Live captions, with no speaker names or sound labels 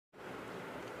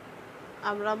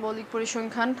আমরা মৌলিক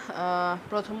পরিসংখ্যান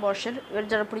প্রথম বর্ষের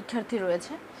যারা পরীক্ষার্থী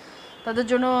রয়েছে তাদের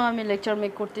জন্য আমি লেকচার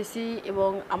মেক করতেছি এবং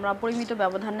আমরা পরিমিত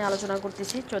ব্যবধান নিয়ে আলোচনা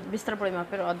করতেছি বিস্তার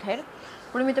পরিমাপের অধ্যায়ের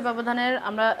পরিমিত ব্যবধানের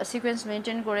আমরা সিকোয়েন্স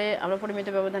মেনটেন করে আমরা পরিমিত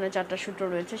ব্যবধানের 4টা সূত্র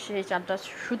রয়েছে সেই 4টা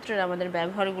সূত্রের আমাদের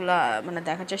ব্যবহারগুলো মানে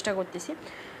দেখার চেষ্টা করতেছি।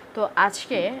 তো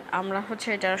আজকে আমরা হচ্ছে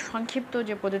এটার সংক্ষিপ্ত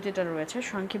যে পদ্ধতিটা রয়েছে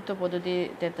সংক্ষিপ্ত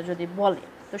পদ্ধতিতে যদি বলে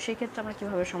তো সেক্ষেত্রে আমরা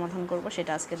কীভাবে সমাধান করব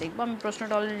সেটা আজকে দেখব। আমি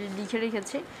প্রশ্নটা অলরেডি লিখে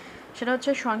রেখেছি, সেটা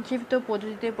হচ্ছে সংক্ষিপ্ত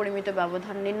পদ্ধতিতে পরিমিত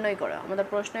ব্যবধান নির্ণয় করা। আমাদের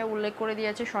প্রশ্নে উল্লেখ করে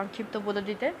দিয়েছে সংক্ষিপ্ত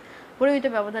পদ্ধতিতে পরিমিত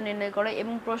ব্যবধান নির্ণয় করা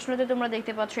এবং প্রশ্নতে তোমরা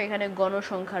দেখতে পাচ্ছ এখানে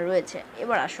গণসংখ্যা রয়েছে।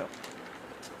 এবার আসো,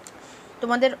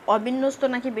 তোমাদের অবিন্যস্ত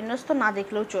নাকি বিন্যস্ত না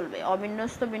দেখলেও চলবে।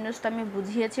 অবিন্যস্ত বিন্যস্ত আমি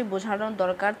বুঝিয়েছি, বোঝানোর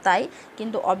দরকার তাই,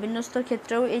 কিন্তু অবিন্যস্তর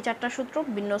ক্ষেত্রেও এই 4টা সূত্র,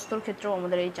 বিন্যস্তর ক্ষেত্রেও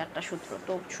আমাদের এই 4টা সূত্র।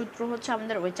 তো সূত্র হচ্ছে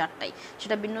আমাদের ওই 4টাই,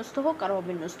 সেটা বিন্যস্ত হোক আর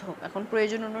অবিন্যস্ত হোক। এখন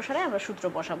প্রয়োজন অনুসারে আমরা সূত্র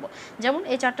বসাবো। যেমন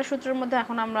এই 4টা সূত্রের মধ্যে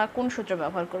এখন আমরা কোন সূত্র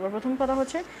ব্যবহার করব? প্রথম কথা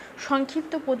হচ্ছে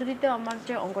সংক্ষিপ্ত পদ্ধতিতে আমার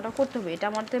যে অঙ্কটা করতে হবে এটা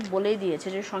আমাদের বলেই দিয়েছে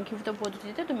যে সংক্ষিপ্ত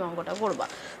পদ্ধতিতে তুমি অঙ্কটা করবা।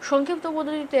 সংক্ষিপ্ত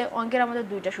পদ্ধতিতে অঙ্কের আমাদের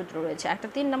 2টা সূত্র রয়েছে, একটা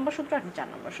 3 নম্বর সূত্র, একটা 4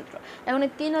 নম্বর সূত্র। এখন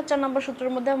এই 3 আর 4 নম্বর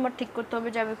সূত্রের মধ্যে আমরা ঠিক করতে হবে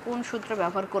যে আমি কোন সূত্র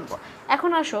ব্যবহার করব।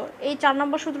 এখন আসো, এই 4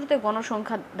 নম্বর সূত্রতে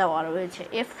গণসংখ্যা দেওয়া রয়েছে,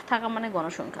 এফ থাকা মানে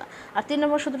গণসংখ্যা, আর 3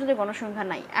 নম্বর সূত্রতে গণসংখ্যা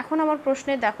নাই। এখন আমার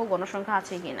প্রশ্নে দেখো গণসংখ্যা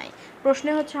আছে কি নাই।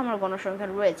 প্রশ্নে হচ্ছে আমার গণসংখ্যা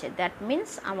রয়েছে, দ্যাট মিনস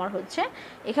আমার হচ্ছে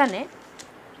এখানে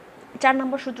 4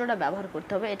 নম্বর সূত্রটা ব্যবহার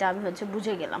করতে হবে, এটা আমি হচ্ছে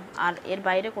বুঝে গেলাম, আর এর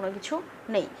বাইরে কোনো কিছু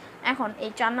নেই। এখন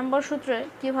এই 4 নম্বর সূত্রে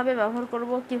কিভাবে ব্যবহার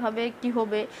করব, কিভাবে কি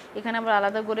হবে, এখানে আমরা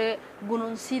আলাদা করে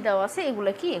গুণন সি দেওয়া আছে,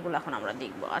 এগুলো কি, এগুলো এখন আমরা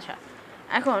দেখব। আচ্ছা,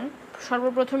 এখন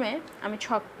সর্বপ্রথমে আমি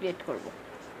ছক ক্রিয়েট করব।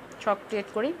 ছক ক্রিয়েট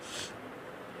করি,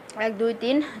 1 2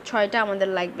 3 6টা আমাদের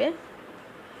লাগবে,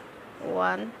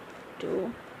 1 2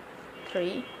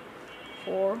 3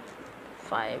 4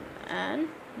 5 অ্যান্ড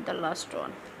দ্য লাস্ট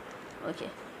ওয়ান। ওকে,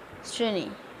 শ্রেণী,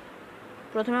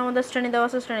 প্রথমে আমাদের শ্রেণী দেওয়া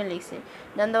আছে, শ্রেণী লিখছি,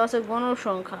 দেন দেওয়া আছে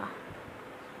গণসংখ্যা।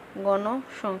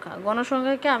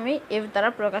 গণসংখ্যাকে আমি এফ দ্বারা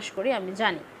প্রকাশ করি, আমি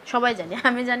জানি, সবাই জানি,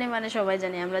 আমি জানি মানে সবাই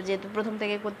জানি, আমরা যেহেতু প্রথম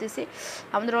থেকে করতেছি।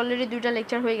 আমাদের অলরেডি 2টা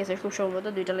লেকচার হয়ে গেছে, খুব সম্ভবত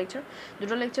 2টা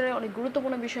লেকচারে অনেক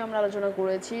গুরুত্বপূর্ণ বিষয় আমরা আলোচনা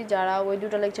করেছি। যারা ওই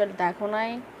 2টা লেকচার দেখো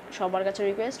নাই, সবার কাছে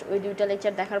রিকোয়েস্ট ওই 2টা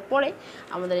লেকচার দেখার পরে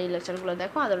আমাদের এই লেকচারগুলো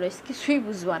দেখো, আদারওয়াইজ কিছুই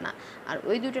বুঝবা না। আর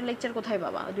ওই 2টা লেকচার কোথায়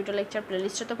পাবা? ওই 2টা লেকচার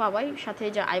প্লেলিস্টে তো পাবাই, সাথে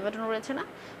যে আই বাটন রয়েছে না,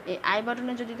 এই আই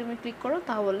বাটনে যদি তুমি ক্লিক করো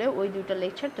তাহলে ওই 2টা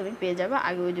লেকচার তুমি পেয়ে যাবে।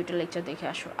 আগে ওই 2টা লেকচার দেখে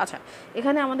আসো। আচ্ছা,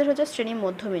 এখানে আমাদের হচ্ছে শ্রেণী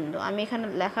মধ্যবিন্দু, আমি এখানে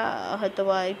লেখা হয়তো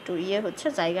বা একটু হচ্ছে,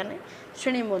 জায়গা নেই।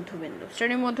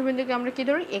 শ্রেণী মধ্যবিন্দুকে আমরা কী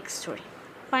ধরি? এক্স ধরি।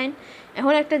 ফাইন।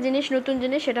 এখন একটা জিনিস, নতুন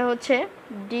জিনিস, সেটা হচ্ছে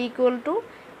D equal to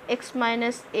x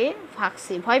minus এ ভাগ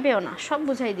সি। ভয় পেও না, সব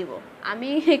বুঝাই দিব। আমি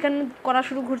এখানে করা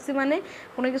শুরু করছি মানে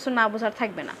কোনো কিছু না বোঝার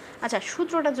থাকবে না। আচ্ছা,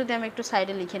 সূত্রটা যদি আমি একটু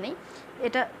সাইডে লিখে নিই,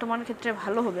 এটা তোমার ক্ষেত্রে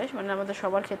ভালো হবে, মানে আমাদের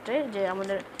সবার ক্ষেত্রে, যে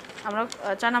আমরা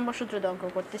 4 নম্বর সূত্র দিয়ে অঙ্ক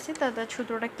করতেছি, তার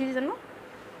সূত্রটা কী জানো?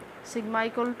 Sigma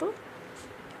equal to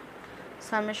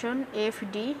summation F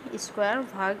D square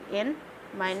ভাগ N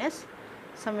minus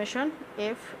summation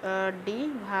F D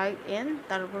ভাগ এন,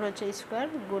 তারপর হচ্ছে স্কোয়ার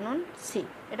গুণন সি।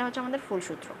 এটা হচ্ছে আমাদের ফুল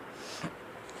সূত্র।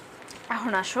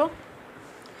 এখন আসো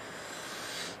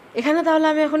এখানে, তাহলে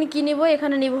আমি এখন কি নিব?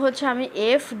 এখানে নিব হচ্ছে আমি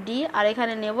এফ ডি, আর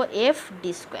এখানে নেব এফ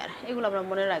ডি স্কোয়ার। এগুলো আমরা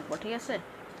মনে রাখবো, ঠিক আছে?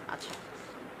 আচ্ছা,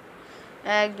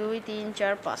 1 2 3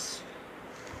 4 5,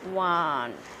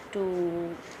 1 2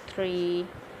 3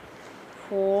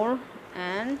 4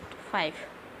 and 5।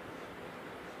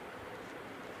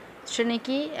 শ্রেণী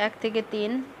কি? 1 থেকে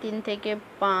 3, 3 থেকে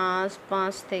 5,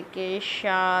 5 থেকে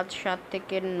 7, 7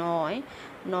 থেকে 9,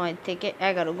 9 থেকে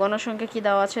 11। গণসংখ্যা কি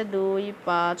দেওয়া আছে? 2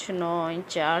 5 9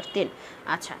 4 3।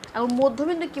 আচ্ছা, এখন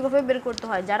মধ্যবিন্দু কীভাবে বের করতে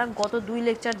হয়? যারা গত 2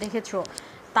 লেকচার দেখেছো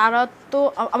তারা তো,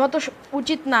 আমার তো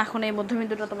উচিত না এখন এই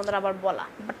মধ্যবিন্দুটা তোমাদের আবার বলা,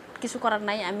 বাট কিছু করার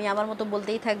নাই, আমি আমার মতো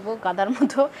বলতেই থাকবো, গাদার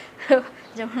মতো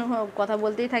যেমন কথা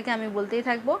বলতেই থাকে, আমি বলতেই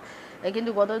থাকবো।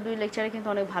 কিন্তু গত 2 লেকচারে কিন্তু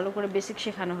অনেক ভালো করে বেসিক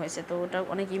শেখানো হয়েছে, তো ওটা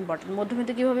অনেক ইম্পর্টেন্ট।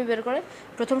 মধ্যবিন্দু কীভাবে বের করে?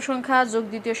 প্রথম সংখ্যা যোগ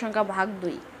দ্বিতীয় সংখ্যা ভাগ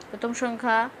 2। প্রথম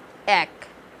সংখ্যা 1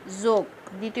 যোগ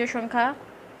দ্বিতীয় সংখ্যা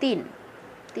 3,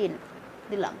 3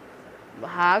 দিলাম,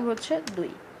 ভাগ হচ্ছে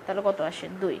 2, তাহলে কত আসে?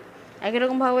 2। একই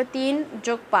রকমভাবে 3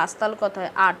 যোগ 5, তাহলে কত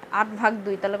হয়? 8, 8 ভাগ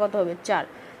 2, তাহলে কত হবে? 4।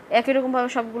 একই রকমভাবে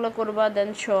সবগুলো করবা, দেন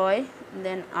 6,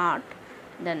 দেন 8,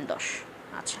 দেন 10।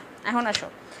 আচ্ছা, এখন আসো,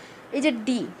 এই যে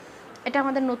ডি, এটা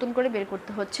আমাদের নতুন করে বের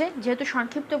করতে হচ্ছে, যেহেতু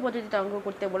সংক্ষিপ্ত পদ্ধতিতে অঙ্ক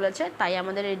করতে বলেছে তাই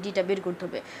আমাদের এই ডিটা বের করতে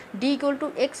হবে। D equal to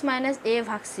x minus এ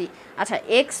ভাগ সি। আচ্ছা,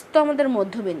 এক্স তো আমাদের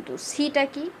মধ্যবিন্দু, সিটা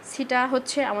কি? সিটা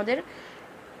হচ্ছে আমাদের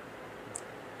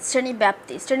শ্রেণী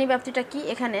ব্যাপ্তি। শ্রেণী ব্যাপ্তিটা কি?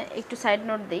 এখানে একটু সাইড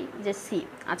নোট দিই যে সি।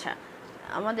 আচ্ছা,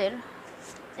 আমাদের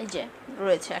এই যে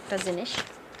রয়েছে একটা জিনিস,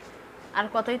 আর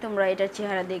কতই তোমরা এটার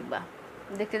চেহারা দেখবা,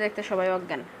 দেখতে দেখতে সবাই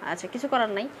অজ্ঞান। আচ্ছা, কিছু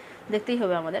করার নাই, দেখতেই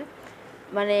হবে আমাদের।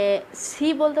 মানে সি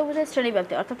বলতে বোঝায়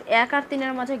শ্রেণীব্যাপ্তি, অর্থাৎ 1 আর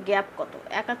 3-এর মাঝে গ্যাপ কত,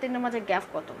 1 আর 3-এর মাঝে গ্যাপ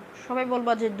কত, সবাই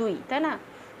বলবা যে 2, তাই না?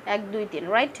 1 2 3,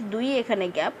 রাইট, 2 এখানে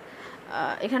গ্যাপ,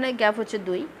 এখানে গ্যাপ হচ্ছে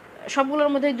 2, সবগুলোর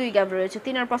মধ্যেই 2 গ্যাপ রয়েছে।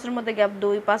 3 আর 5-এর মধ্যে গ্যাপ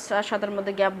 2, 5 আর 7-এর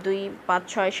মধ্যে গ্যাপ 2, 5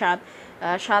 6 7,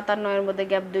 7 আর 9-এর মধ্যে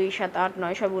গ্যাপ 2, 7 8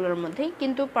 9, সবগুলোর মধ্যেই।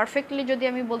 কিন্তু পারফেক্টলি যদি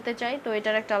আমি বলতে চাই তো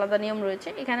এটার একটা আলাদা নিয়ম রয়েছে,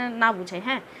 এখানে না বুঝাই,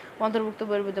 হ্যাঁ, অন্তর্ভুক্ত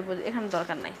বহির্ভূত, এখানে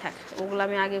দরকার নাই, থাক, ওগুলো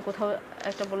আমি আগে কোথাও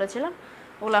একটা বলেছিলাম,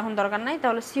 ওগুলো এখন দরকার নাই।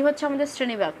 তাহলে সি হচ্ছে আমাদের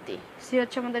শ্রেণীব্যাপ্তি, সি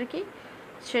হচ্ছে আমাদের কি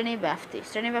শ্রেণীব্যাপ্তি।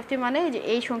 শ্রেণীব্যাপ্তি মানে যে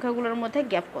এই সংখ্যাগুলোর মধ্যে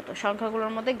গ্যাপ কত,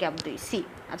 সংখ্যাগুলোর মধ্যে গ্যাপ 2, সি।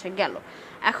 আচ্ছা, গেল।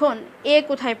 এখন এ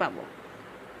কোথায় পাবো?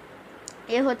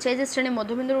 এ হচ্ছে এই যে শ্রেণী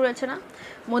মধ্যবিন্দু রয়েছে না,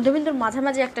 মধ্যবিন্দুর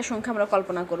মাঝামাঝি একটা সংখ্যা আমরা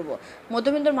কল্পনা করব।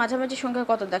 মধ্যবিন্দুর মাঝামাঝি সংখ্যা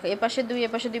কত দেখো, এপাশে 2,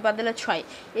 এপাশে 2 বাদ দিলে 6,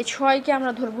 এই 6কে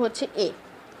আমরা ধরবো হচ্ছে এ,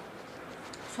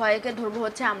 6কে ধরবো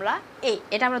হচ্ছে আমরা এ,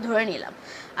 এটা আমরা ধরে নিলাম।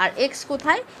 আর এক্স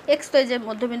কোথায়? এক্স তো এই যে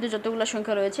মধ্যবিন্দু যতগুলো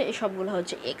সংখ্যা রয়েছে এই সবগুলো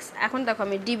হচ্ছে এক্স। এখন দেখো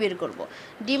আমি ডি বের করব।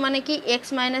 ডি মানে কি এক্স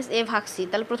মাইনাস এ ভাগ সি।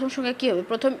 তাহলে প্রথম সংখ্যা কী হবে?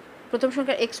 প্রথম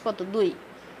সংখ্যার এক্স কত?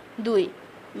 2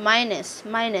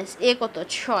 মাইনাস এ কত?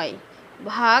 6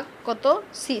 ভাগ কত?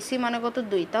 সি, সি মানে কত?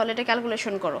 2। তাহলে এটা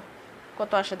ক্যালকুলেশন করো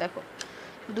কত আসে দেখো,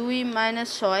 2 মাইনাস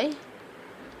 6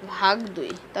 ভাগ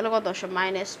 2, তাহলে কত আসে?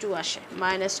 -2 আসে,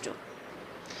 -2।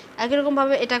 একই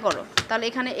রকমভাবে এটা করো, তাহলে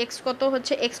এখানে এক্স কত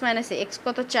হচ্ছে? এক্স মাইনাস এ, এক্স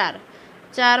কত?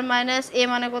 4 মাইনাস এ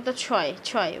মানে কত?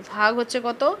 6 ভাগ হচ্ছে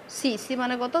কত? সি, সি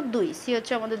মানে কত? 2, সি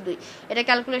হচ্ছে আমাদের 2। এটা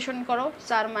ক্যালকুলেশন করো,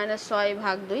 4 মাইনাস 6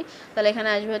 ভাগ 2, তাহলে এখানে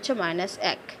আসবে হচ্ছে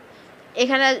 -1।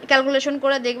 এখানে ক্যালকুলেশন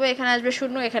করে দেখবে এখানে আসবে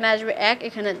 0, এখানে আসবে 1,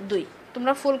 এখানে 2।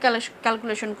 তোমরা ফুল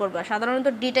ক্যালকুলেশন করবা। সাধারণত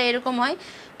ডিটা এরকম হয়,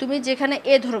 তুমি যেখানে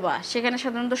এ ধরবা সেখানে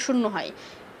সাধারণত 0 হয়,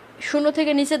 0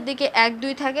 থেকে নিচের দিকে 1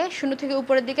 2 থাকে, 0 থেকে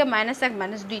উপরের দিকে -1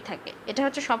 -2 থাকে। এটা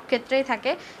হচ্ছে সব ক্ষেত্রেই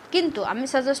থাকে। কিন্তু আমি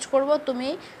সাজেস্ট করব তুমি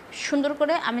সুন্দর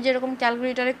করে, আমি যেরকম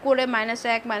ক্যালকুলেটারে করে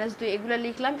 -1 -2 এগুলো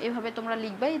লিখলাম, এভাবে তোমরা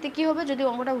লিখবা। এতে কী হবে, যদি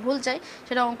অঙ্কটা ভুল চাই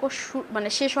সেটা অঙ্ক মানে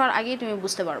শেষ হওয়ার আগেই তুমি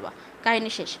বুঝতে পারবা,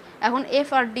 কাহিনী শেষ। এখন এফ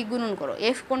আর ডি গুণন করো,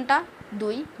 এফ কোনটা?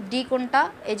 2, ডি কোনটা?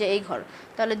 এই যে এই ঘর।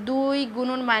 তাহলে 2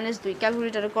 গুণন -2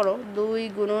 ক্যালকুলেটারে করো, 2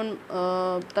 গুণন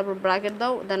তারপর ব্র্যাকেট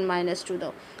দাও, দেন -2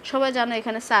 দাও। সবাই জানো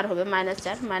এখানে 4 হবে,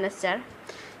 -4।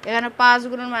 এখানে 5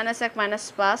 গুণন -1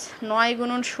 -5, 9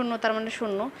 গুণন 0 তার মানে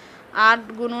 0, 8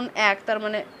 গুণন 1 তার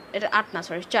মানে এটা 8 না,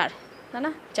 সরি 4, তাই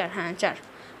না? 4, হ্যাঁ 4।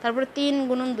 তারপরে 3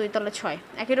 গুণন 2 তাহলে 6।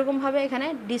 একই রকমভাবে এখানে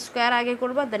ডি স্কোয়ার আগে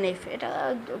করবা, দেন এফ। এটা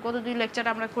গত 2 লেকচার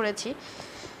আমরা করেছি।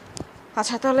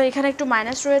 আচ্ছা, তাহলে এখানে একটু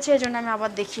মাইনাস রয়েছে, এই জন্য আমি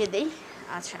আবার দেখিয়ে দিই।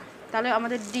 আচ্ছা, তাহলে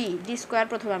আমাদের ডি স্কোয়ার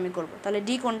প্রথমে আমি করব। তাহলে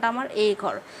ডি কোনটা? আমার এ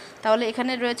ঘর। তাহলে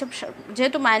এখানে রয়েছে,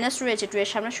 যেহেতু মাইনাস রয়েছে 2 এর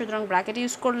সামনে, সুতরাং ব্র্যাকেট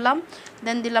ইউজ করলাম,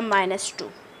 দেন দিলাম -2,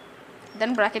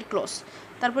 দেন ব্র্যাকেট ক্লোজ।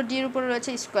 তারপর ডির উপরে রয়েছে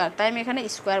স্কোয়ার, তাই আমি এখানে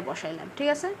স্কোয়ার বসাইলাম, ঠিক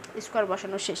আছে? স্কোয়ার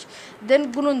বসানো শেষ, দেন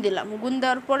গুণন দিলাম। গুণ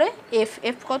দেওয়ার পরে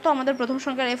এফ কত? আমাদের প্রথম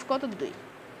সংখ্যার এফ কত? 2।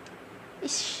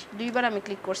 2বার আমি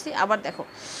ক্লিক করছি। আবার দেখো,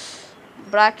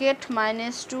 ব্র্যাকেট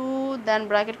 -2, দেন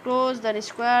ব্র্যাকেট ক্লোজ, দেন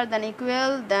স্কোয়ার, দেন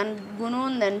ইকুয়াল, দেন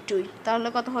গুণন, দেন 2। তাহলে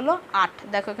কত হলো? 8।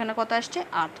 দেখো এখানে কত আসছে?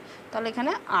 8। তাহলে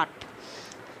এখানে 8।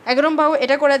 একরকমভাবে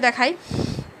এটা করে দেখাই।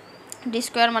 ডি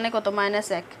স্কোয়ার মানে কত?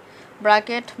 -1,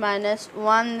 ব্র্যাকেট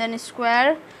 -1, দেন স্কোয়ার,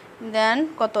 দেন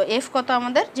কত? এফ কত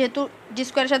আমাদের? যেহেতু ডি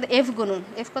স্কোয়ারের সাথে এফ গুণন,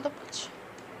 এফ কত?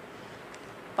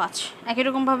 5। একই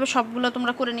রকমভাবে সবগুলো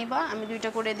তোমরা করে নিবা, আমি 2টা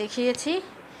করে দেখিয়েছি।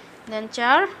 দেন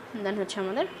 4, দেন হচ্ছে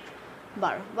আমাদের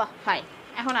 12। বাহ, ফাইন।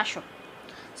 এখন আসো,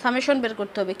 সামেশন বের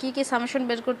করতে হবে। কি কি সামেশন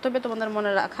বের করতে হবে তোমাদের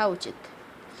মনে রাখা উচিত।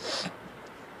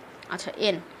 আচ্ছা,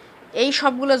 এন, এই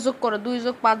সবগুলো যোগ করো, 2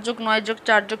 যোগ 5 যোগ 9 যোগ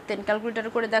 4 যোগ 3,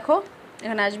 ক্যালকুলেটার করে দেখো,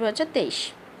 এখানে আসবে হচ্ছে 23।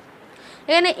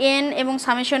 এখানে এন এবং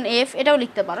সামেশন এফ এটাও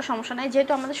লিখতে পারো, সমস্যা নাই,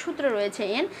 যেহেতু আমাদের সূত্রে রয়েছে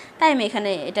এন, তাই আমি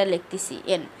এখানে এটা লিখতেছি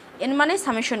এন। এন মানে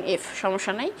সামেশন এফ,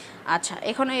 সমস্যা নাই। আচ্ছা,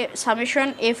 এখানে সামেশন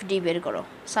এফ ডি বের করো,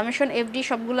 সামেশন এফ ডি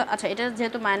সবগুলো। আচ্ছা, এটা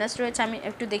যেহেতু মাইনাস রয়েছে আমি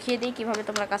একটু দেখিয়ে দিই কীভাবে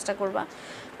তোমরা কাজটা করবা।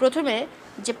 প্রথমে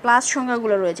যে প্লাস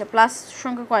সংখ্যাগুলো রয়েছে, প্লাস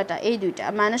সংখ্যা কয়টা? এই 2টা,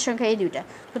 মাইনাস সংখ্যা এই 2টা।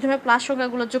 প্রথমে প্লাস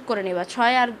সংখ্যাগুলো যোগ করে নেবা,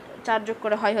 6 আর 4 যোগ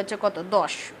করে হয় হচ্ছে কত?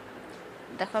 10।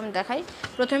 দেখো আমি দেখাই,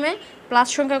 প্রথমে প্লাস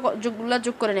সংখ্যা যোগগুলো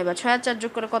যোগ করে নেবা, 6 আর 4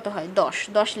 যোগ করে কত হয়?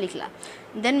 10 লিখলা,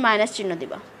 দেন মাইনাস চিহ্ন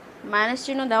দিবা। মাইনাস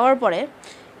চিহ্ন দেওয়ার পরে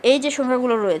এই যে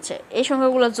সংখ্যাগুলো রয়েছে এই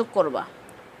সংখ্যাগুলো যোগ করবা,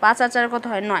 5 আর 4 কত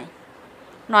হয়?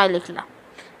 9 লিখলা।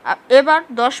 এবার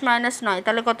 10 মাইনাস 9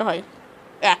 তাহলে কত হয়?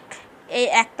 1। এই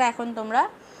 1টা এখন তোমরা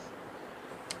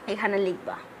এখানে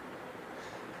লিখবা।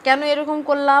 কেন এরকম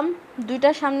করলাম?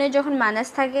 2টার সামনে যখন মাইনাস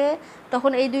থাকে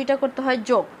তখন এই 2টা করতে হয়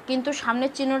যোগ, কিন্তু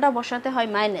সামনের চিহ্নটা বসাতে হয়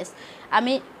মাইনাস।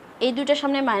 আমি এই 2টার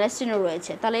সামনে মাইনাস চিহ্ন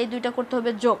রয়েছে, তাহলে এই 2টা করতে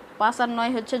হবে যোগ। 5 আর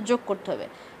 9 হচ্ছে যোগ করতে হবে,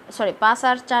 সরি 5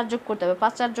 আর 4 যোগ করতে হবে,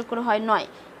 5 4 যোগ করে হয় 9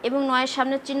 এবং 9-এর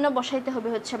সামনে চিহ্ন বসাইতে হবে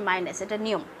হচ্ছে মাইনাস, এটা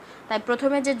নিয়ম। তাই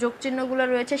প্রথমে যে যোগ চিহ্নগুলো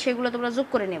রয়েছে সেগুলো তোমরা যোগ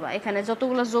করে নেবা, এখানে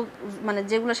যতগুলো যোগ মানে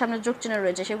যেগুলোর সামনে যোগ চিহ্ন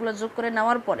রয়েছে সেগুলো যোগ করে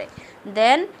নেওয়ার পরে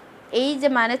দেন এই যে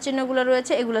মাইনাস চিহ্নগুলো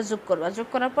রয়েছে এগুলো যোগ করবা, যোগ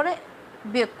করার পরে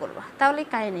বিয়োগ করবা, তাহলেই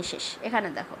কাহিনী শেষ। এখানে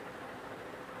দেখো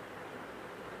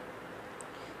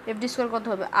এফডি স্কোয়ার কত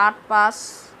হবে 8 5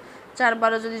 4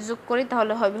 12 যদি যোগ করি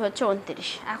তাহলে হবে হচ্ছে 29।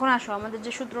 এখন আসো আমাদের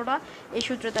যে সূত্রটা এই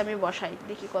সূত্রতে আমি বসাই,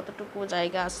 দেখি কতটুকু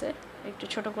জায়গা আছে, একটু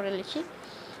ছোট করে লিখি।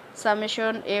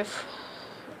 সামেশন এফ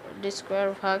ডি স্কোয়ার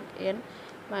ভাগ N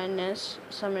minus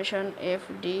summation F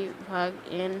D ভাগ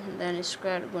এন দেন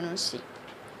স্কোয়ার গুণন C.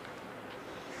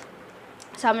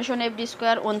 Summation F D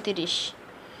square 29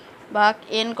 ভাগ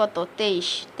এন কত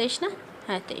 23 না,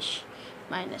 হ্যাঁ 23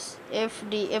 মাইনাস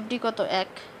এফডি কত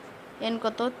 1, এন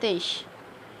কত 23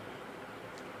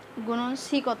 গুণন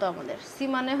সি কত আমাদের, সি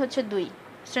মানে হচ্ছে 2,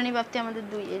 শ্রেণীব্যাপ্তি আমাদের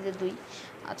 2, এই যে 2।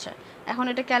 আচ্ছা এখন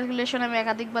এটা ক্যালকুলেশন আমি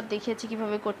একাধিকবার দেখিয়েছি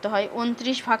কিভাবে করতে হয়।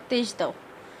 29 ভাগ 23 দাও,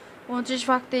 29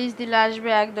 ভাগ 23 দিলে আসবে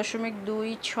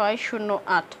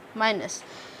 1.2608 মাইনাস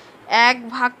 1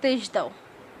 ভাগ 23 দাও,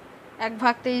 1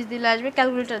 ভাগ 23 দিলে আসবে,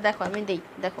 ক্যালকুলেটর দেখো আমি দেই,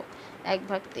 দেখো 1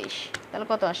 ভাগ 23 তাহলে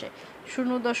কত আসে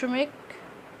 0.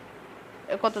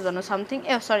 কত জানো সামথিং,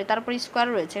 সরি তারপর স্কোয়ার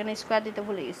রয়েছে, এখানে স্কোয়ার দিতে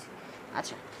ভুলে গেছি।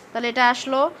 আচ্ছা তাহলে এটা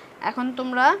আসলো, এখন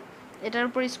তোমরা এটার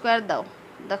উপর স্কোয়ার দাও,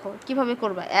 দেখো কিভাবে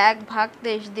করবা, 1 ভাগ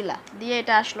 23 দিলা, দিয়ে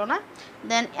এটা আসলো না,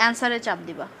 দেন অ্যান্সারে চাপ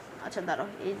দিবা। আচ্ছা দাঁড়াও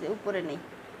এই যে উপরে নেই,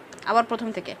 আবার প্রথম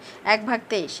থেকে 1 ভাগ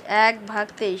 23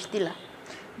 দিলা,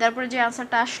 তারপরে যে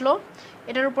অ্যান্সারটা আসলো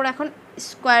এটার উপর এখন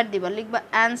স্কোয়ার দিবা, লিখবা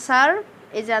অ্যান্সার,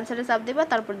 এই যে অ্যান্সারে চাপ দিবা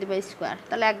তারপর দিবা স্কোয়ার,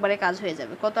 তাহলে একবারে কাজ হয়ে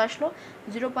যাবে। কত আসলো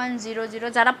 0.00,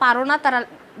 যারা পারো না তারা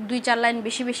 2-4 লাইন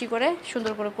বেশি বেশি করে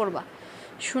সুন্দর করে করবা,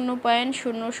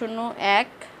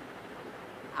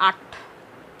 0.0018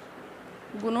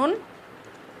 গুণন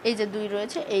এই যে 2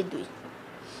 রয়েছে এই 2,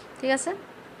 ঠিক আছে।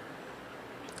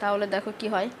 তাহলে দেখো কি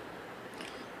হয়,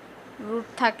 রুট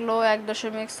থাকলো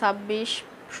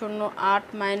 1.2608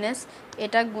 মাইনাস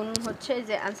এটা গুণন হচ্ছে এই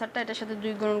যে অ্যান্সারটা, এটার সাথে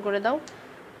 2 গুণন করে দাও,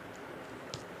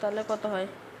 তাহলে কত হয়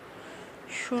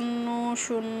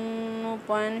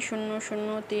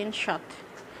 0.0037।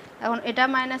 এখন এটা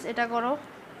মাইনাস এটা করো,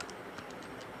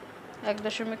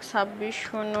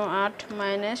 1.2608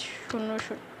 মাইনাস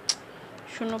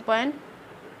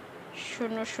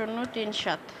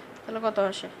 0.0037, তাহলে কত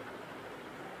আসে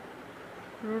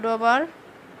রুট ওভার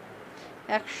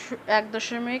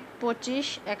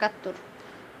 1.2571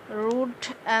 রুট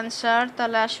অ্যান্সার,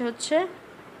 তাহলে আসে হচ্ছে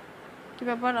কি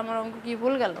ব্যাপার, আমার অঙ্ক কি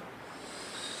ভুল গেল,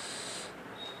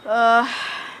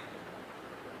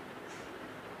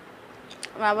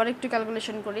 আবার একটু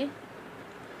ক্যালকুলেশন করি।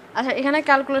 আচ্ছা এখানে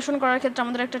ক্যালকুলেশন করার ক্ষেত্রে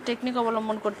আমাদের একটা টেকনিক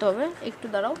অবলম্বন করতে হবে, একটু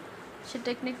দাঁড়াও, সে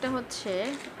টেকনিকটা হচ্ছে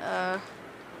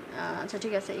আচ্ছা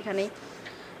ঠিক আছে এখানেই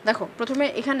দেখো, প্রথমে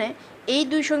এখানে এই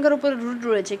 2 সংখ্যার উপরে রুট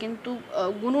রয়েছে কিন্তু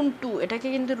গুণন 2 এটাকে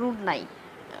কিন্তু রুট নাই,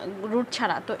 রুট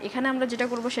ছাড়া। তো এখানে আমরা যেটা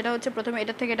করব সেটা হচ্ছে প্রথমে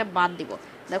এটা থেকে এটা বাদ দিব,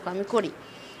 দেখো আমি করি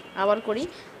আবার করি,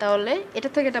 তাহলে এটা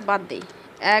থেকে এটা বাদ দিই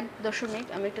 1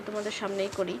 আমি একটু তোমাদের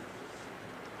সামনেই করি,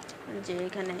 যে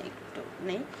এখানে একটু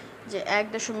নেই, যে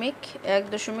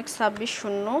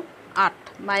 1.2608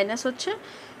 মাইনাস হচ্ছে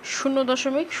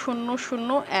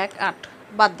 0.0018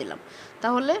 বাদ দিলাম,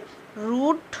 তাহলে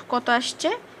রুট কত আসছে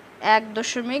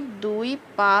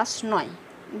 1.259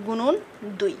 গুণন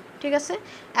 2, ঠিক আছে।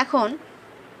 এখন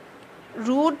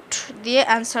রুট দিয়ে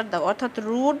অ্যান্সার দাও, অর্থাৎ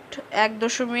রুট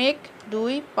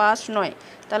 1.259,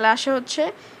 তাহলে আসে হচ্ছে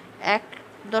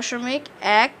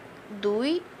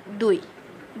 1.122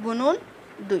 গুণন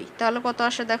 2, তাহলে কত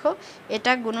আসে দেখো,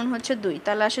 এটা গুণন হচ্ছে 2,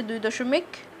 তাহলে আসে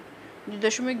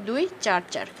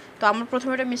 2.244। তো আমার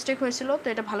প্রথমে এটা মিস্টেক হয়েছিল, তো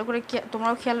এটা ভালো করে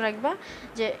তোমরাও খেয়াল রাখবা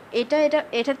যে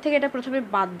এটার থেকে এটা প্রথমে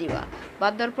বাদ দিবা,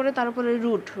 বাদ দেওয়ার পরে তার উপরে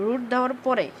রুট দেওয়ার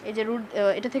পরে এই যে রুট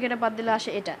এটা থেকে এটা বাদ দিলে আসে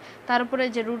এটা, তার উপরে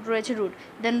যে রুট রয়েছে রুট,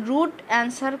 দেন রুট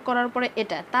অ্যান্সার করার পরে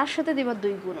এটা তার সাথে দিবা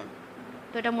 2 গুণন।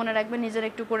 তো এটা মনে রাখবে, নিজের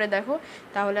একটু করে দেখো,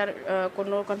 তাহলে আর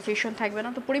কোনো কনফিউশন থাকবে না।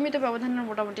 তো পরিমিত ব্যবধানের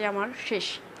মোটামুটি আমার শেষ।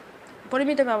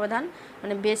 পরিমিত ব্যবধান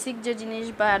মানে বেসিক যে জিনিস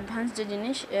বা অ্যাডভান্স যে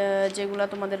জিনিস যেগুলো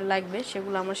তোমাদের লাগবে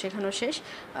সেগুলো আমার শেখানো শেষ।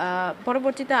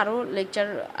 পরবর্তীতে আরও লেকচার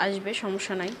আসবে,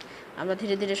 সমস্যা নাই, আমরা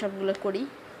ধীরে ধীরে সবগুলো করি।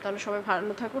 তাহলে সবাই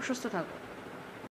ভালো থাকো, সুস্থ থাকো।